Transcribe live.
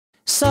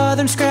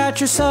Southern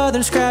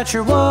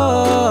Scratcher,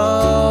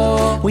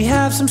 whoa. We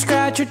have some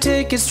Scratcher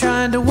tickets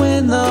trying to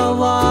win the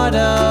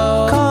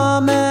lotto.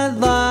 Comment,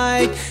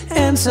 like,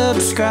 and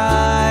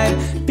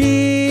subscribe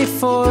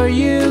before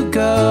you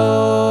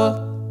go.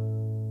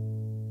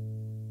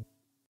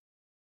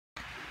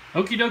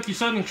 Okie dokie,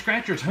 Southern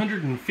Scratchers,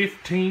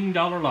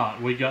 $115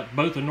 lot. We got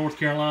both of North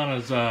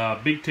Carolina's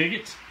big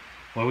tickets.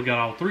 Well, we got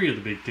all three of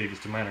the big tickets,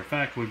 as a matter of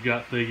fact. We've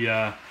got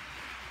the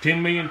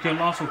 10 million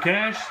colossal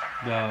cash,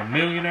 the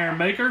millionaire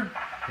maker,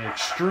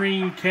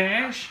 extreme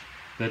cash,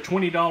 the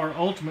 $20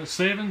 ultimate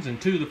sevens,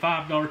 and two of the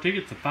 $5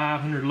 tickets, the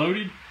 500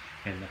 loaded,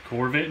 and the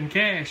Corvette in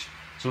cash.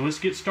 So let's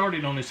get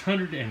started on this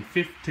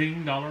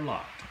 $115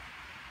 lot.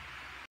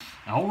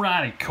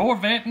 Alrighty,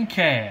 Corvette in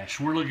cash.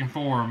 We're looking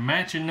for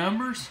matching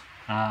numbers,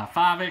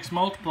 5x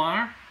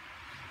multiplier,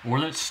 or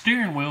that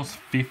steering wheel's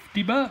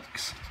 50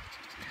 bucks.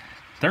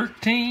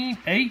 13,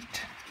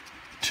 8,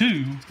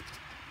 2,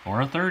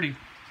 or a 30.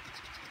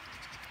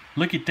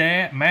 Look at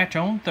that, match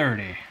on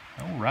 30.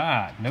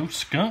 Alright, no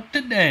skunk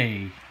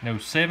today. No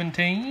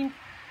 17,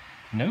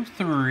 no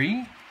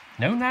 3,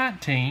 no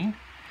 19,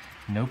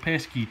 no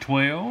pesky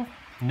 12,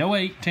 no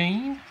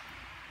 18.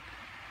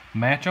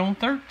 Match on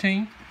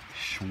 13.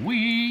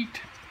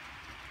 Sweet.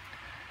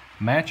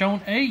 Match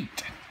on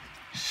 8.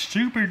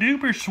 Super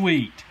duper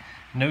sweet.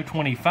 No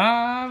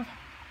 25,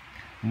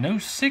 no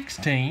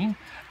 16.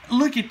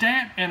 Look at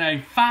that, and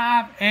a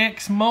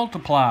 5x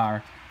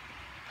multiplier.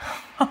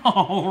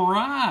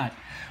 Alright,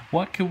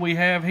 what could we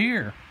have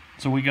here?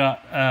 So we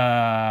got,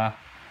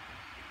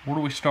 where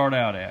do we start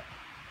out at?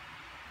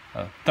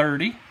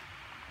 30,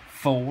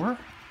 4,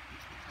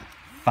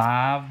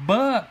 5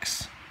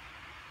 bucks.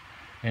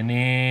 And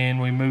then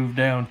we move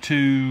down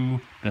to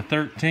the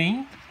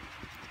 13.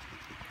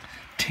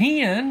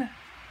 10,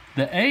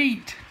 the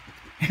 8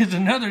 is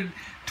another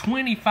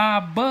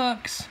 25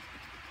 bucks.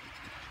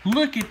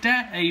 Look at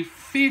that, a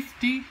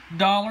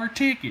 $50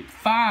 ticket.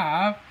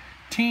 5,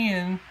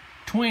 10,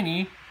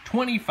 20,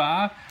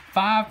 25.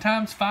 5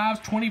 times 5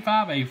 is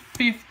 25. A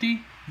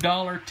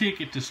 $50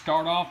 ticket to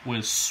start off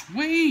with.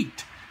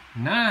 Sweet.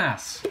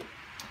 Nice.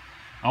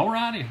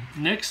 Alrighty,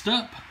 next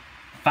up,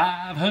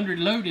 500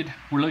 loaded.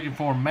 We're looking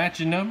for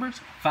matching numbers,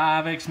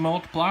 5x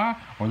multiplier,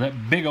 or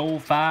that big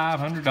old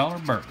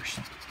 $500 burst.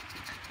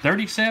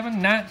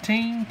 37,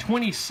 19,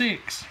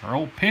 26, or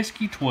old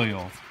pesky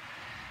 12.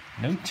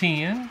 No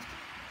 10,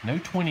 no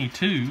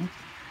 22,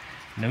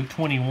 no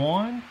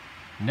 21,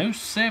 no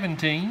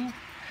 17,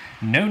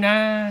 no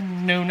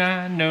 9, no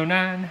 9, no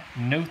 9,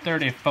 no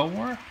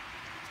 34,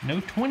 no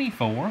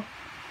 24,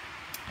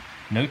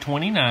 no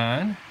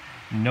 29,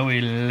 no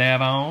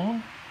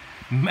 11,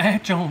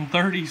 match on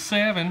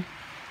 37.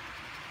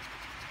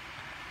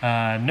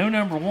 No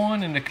number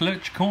 1 in the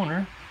clutch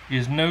corner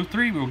is no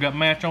 3. We've got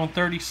match on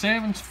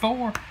 37's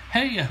 4.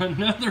 Hey,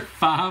 another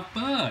 5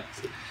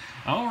 bucks.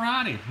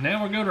 Alrighty,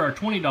 now we'll go to our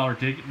 $20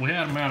 ticket. We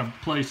had them out of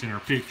place in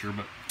our picture,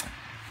 but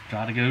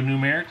try to go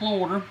numerical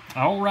order.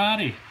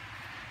 Alrighty.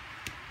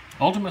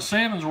 Ultimate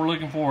sevens, we're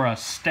looking for a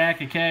stack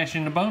of cash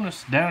in the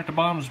bonus. Down at the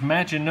bottom's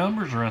matching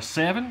numbers are a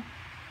 7.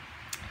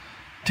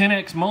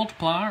 10x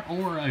multiplier,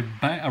 or a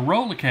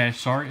roll of cash,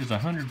 sorry, is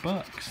 100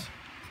 bucks.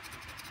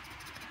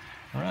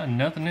 Alright,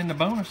 nothing in the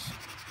bonus.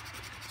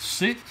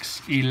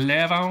 6,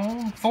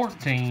 11,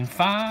 14,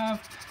 5.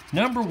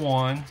 Number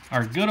 1,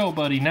 our good old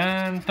buddy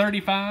 9,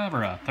 35,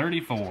 or a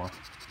 34.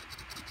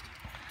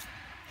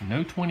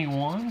 No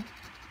 21,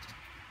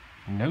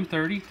 no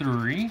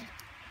 33,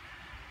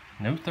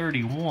 no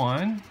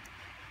 31,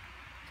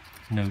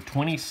 no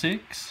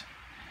 26,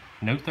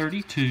 no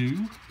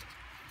 32,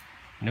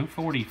 no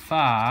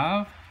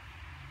 45,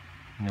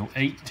 no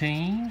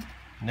 18,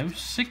 no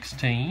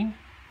 16,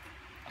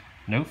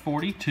 no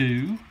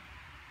 42,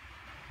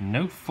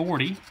 no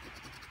 40,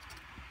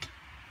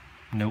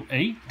 no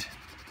 8,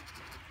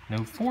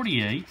 no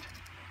 48,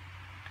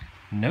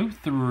 no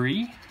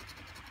 3,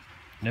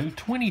 no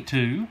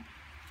 22,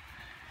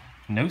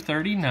 no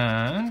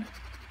 39,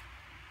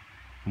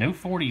 no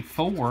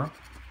 44,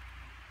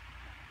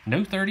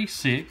 no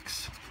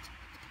 36,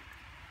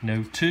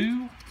 no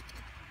 2,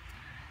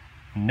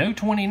 no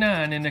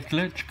 29 in the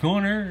clutch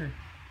corner,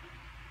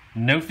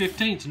 no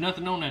 15, so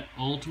nothing on that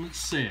ultimate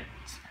sevens.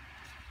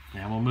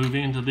 Now we'll move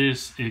into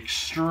this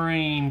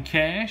extreme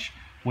cash.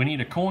 We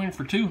need a coin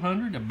for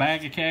 200, a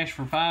bag of cash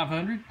for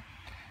 500.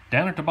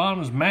 Down at the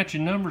bottom is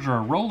matching numbers or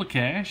a roll of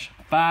cash,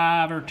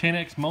 5 or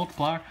 10x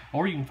multiplier,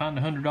 or you can find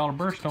a $100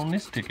 burst on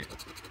this ticket.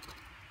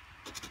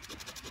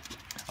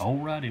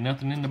 Alrighty,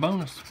 nothing in the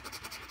bonus.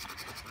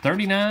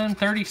 39,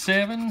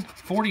 37,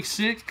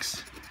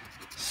 46,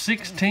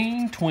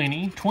 16,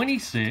 20,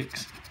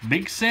 26,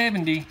 big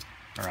 70,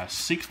 or a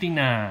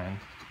 69.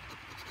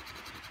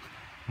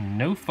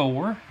 No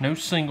 4, no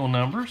single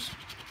numbers.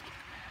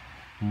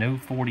 No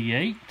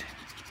 48,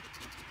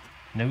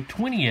 no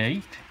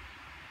 28,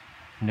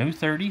 no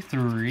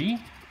 33,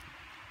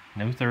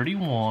 no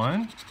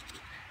 31,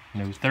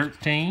 no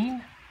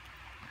 13,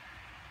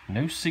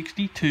 no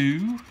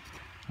 62,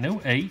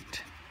 no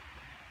 8,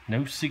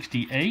 no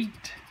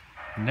 68,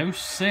 no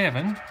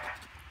 7,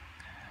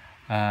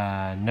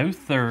 No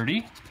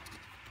 30,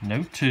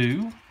 no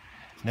 2,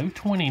 no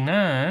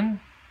 29,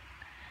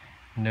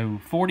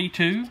 no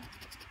 42,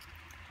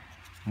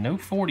 no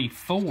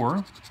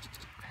 44,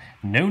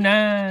 no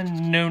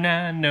 9, no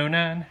 9, no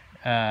 9,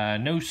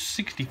 no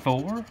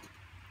 64,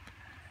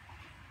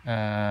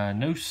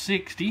 no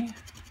 60,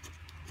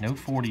 no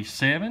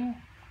 47,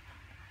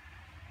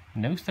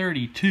 no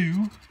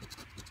 32,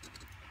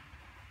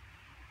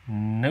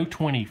 no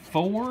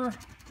 24,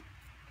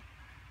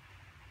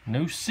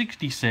 no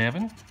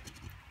 67,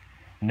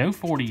 no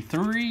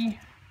 43,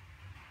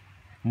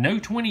 no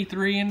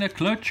 23 in the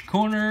clutch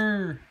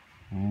corner,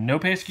 no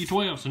pesky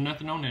 12, so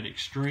nothing on that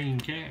extreme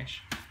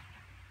cash.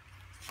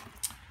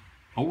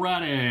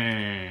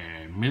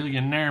 Alrighty,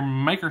 millionaire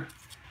maker.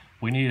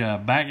 We need a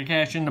bag of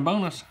cash in the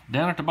bonus.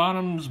 Down at the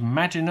bottom's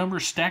matching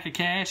numbers, stack of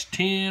cash,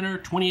 10 or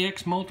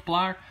 20x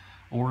multiplier,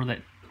 or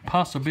that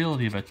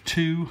possibility of a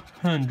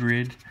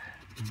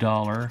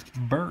 $200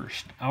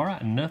 burst.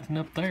 Alright, nothing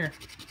up there.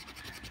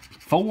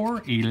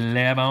 4,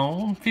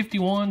 11,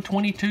 51,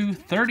 22,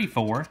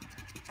 34,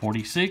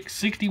 46,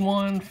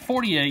 61,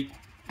 48,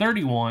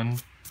 31,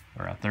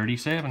 or a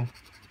 37.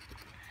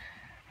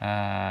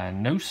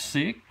 No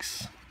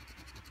 6,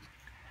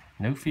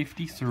 no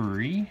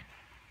 53,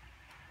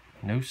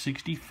 no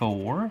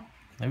 64,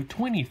 no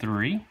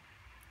 23,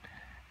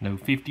 no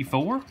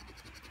 54,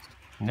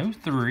 no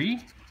 3,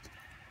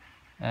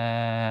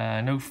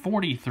 no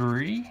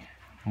 43,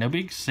 no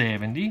big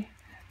 70,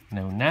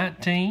 no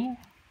 19,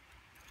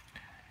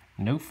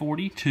 no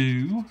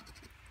 42,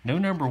 no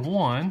number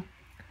 1,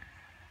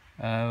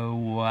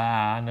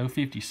 no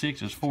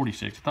 56 is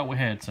 46. I thought we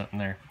had something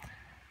there.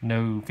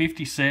 No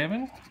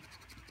 57,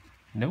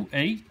 no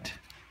 8,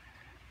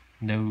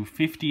 no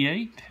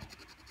 58,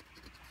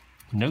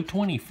 no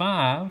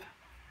 25,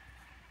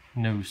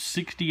 no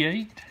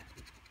 68,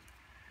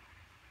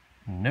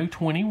 no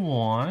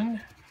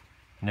 21,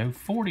 no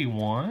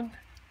 41,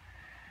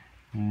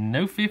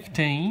 no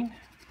 15,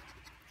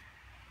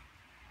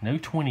 no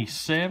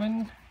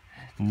 27,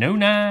 no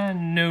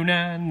 9, no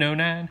 9, no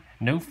 9,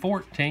 no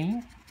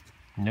 14,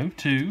 no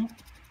 2,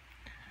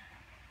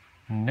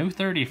 no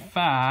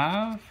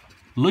 35.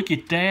 Look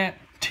at that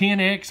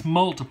 10x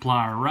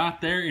multiplier right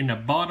there in the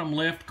bottom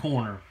left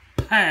corner.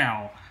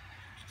 Pow!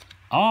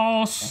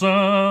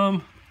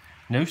 Awesome!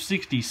 No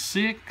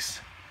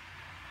 66,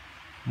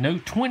 no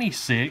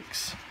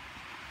 26,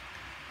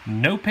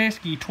 no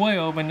pesky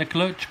 12 in the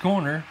clutch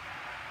corner,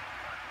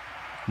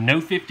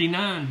 no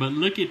 59, but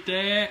look at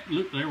that.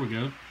 Look, there we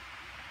go.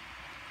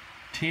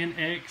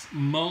 10x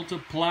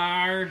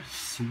multiplier,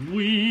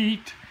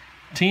 sweet.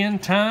 10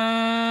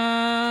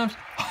 times.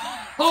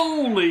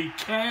 Holy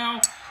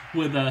cow!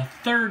 With a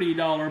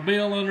 $30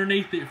 bill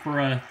underneath it for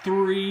a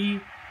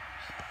 $300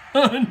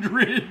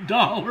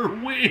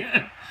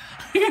 win.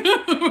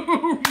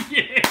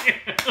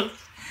 Yes!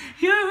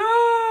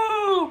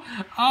 Yoo-hoo!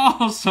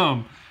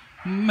 Awesome!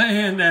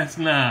 Man, that's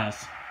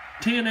nice.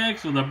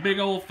 10x with a big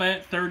old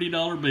fat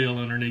 $30 bill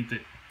underneath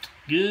it.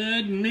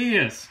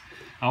 Goodness!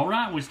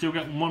 Alright, we still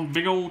got one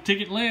big old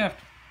ticket left.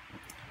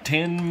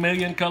 10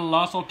 million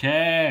colossal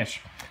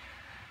cash.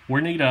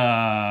 We need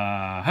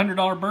a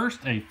 $100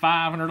 burst, a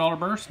 $500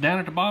 burst. Down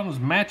at the bottom is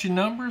matching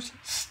numbers,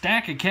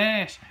 stack of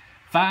cash,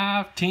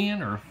 5,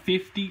 10, or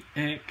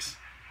 50x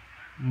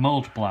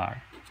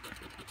multiplier.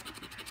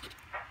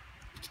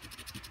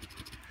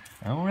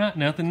 Alright,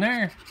 nothing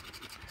there.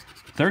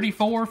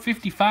 34,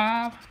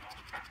 55,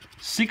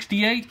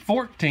 68,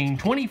 14,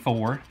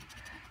 24,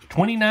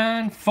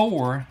 29,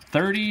 4,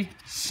 30,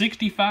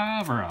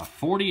 65, or a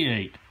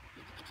 48.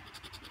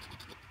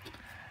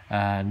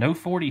 No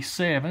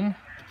 47.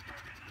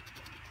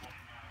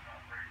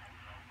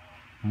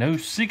 No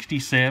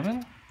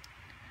 67,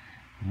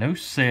 no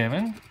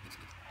 7,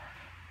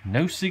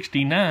 no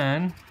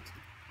 69,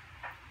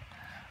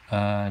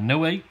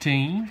 no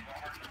 18,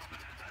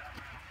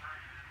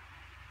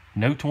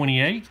 no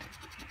 28,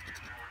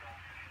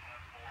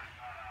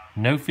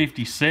 no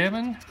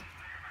 57,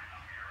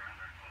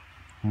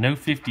 no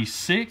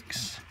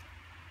 56,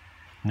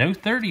 no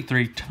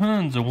 33,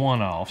 tons of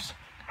one-offs,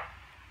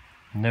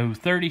 no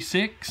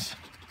 36,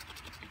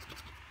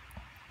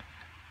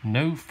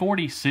 no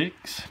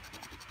 46,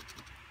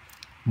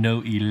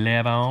 no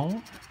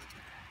 11,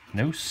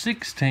 no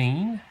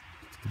 16,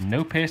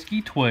 no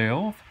pesky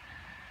 12,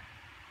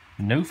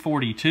 no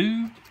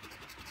 42,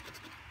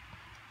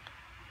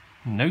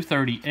 no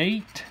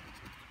 38,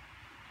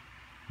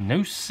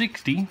 no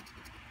 60,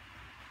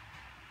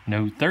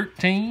 no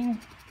 13,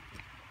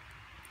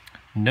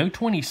 no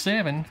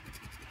 27,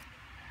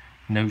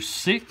 no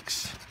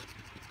 6,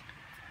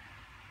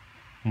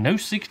 no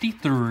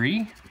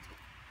 63,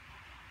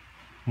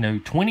 no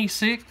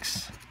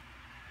 26,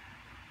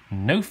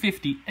 no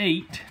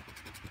 58,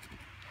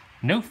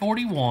 no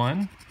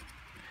 41,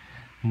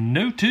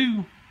 no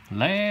 2,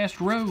 last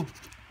row,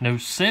 no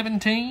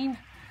 17,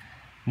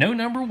 no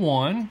number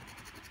 1.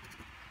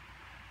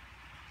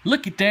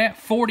 Look at that,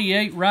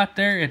 48 right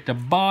there at the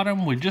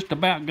bottom. We just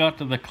about got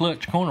to the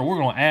clutch corner. We're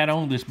going to add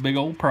on this big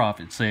old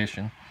profit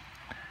session.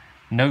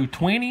 No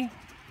 20,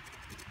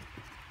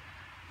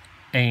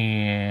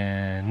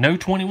 And no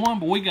 21,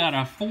 but we got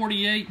a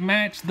 48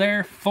 match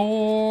there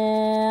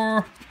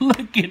for,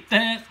 look at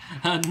that,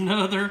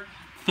 another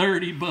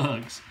 30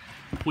 bucks.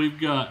 We've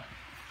got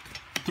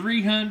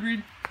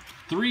 300,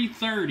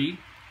 330,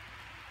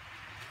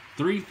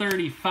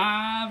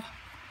 335,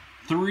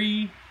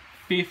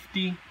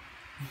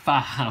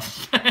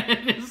 355.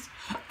 That is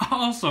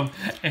awesome.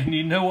 And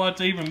you know what's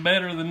even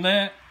better than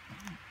that?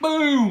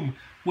 Boom!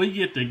 We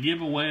get to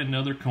give away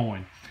another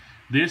coin.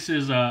 This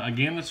is,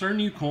 again, it's our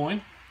new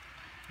coin.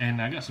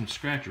 And I got some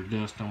scratcher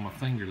dust on my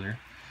finger there.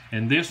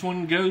 And this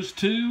one goes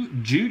to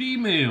Judy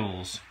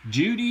Mills.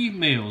 Judy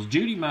Mills.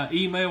 Judy, my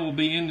email will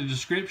be in the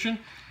description.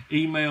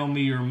 Email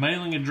me your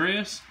mailing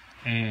address,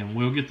 and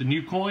we'll get the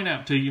new coin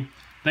out to you.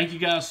 Thank you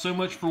guys so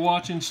much for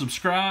watching.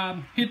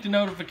 Subscribe, hit the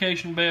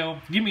notification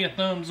bell, give me a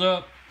thumbs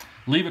up,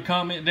 leave a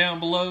comment down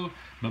below.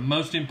 But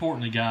most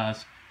importantly,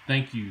 guys,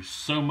 thank you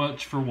so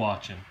much for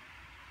watching.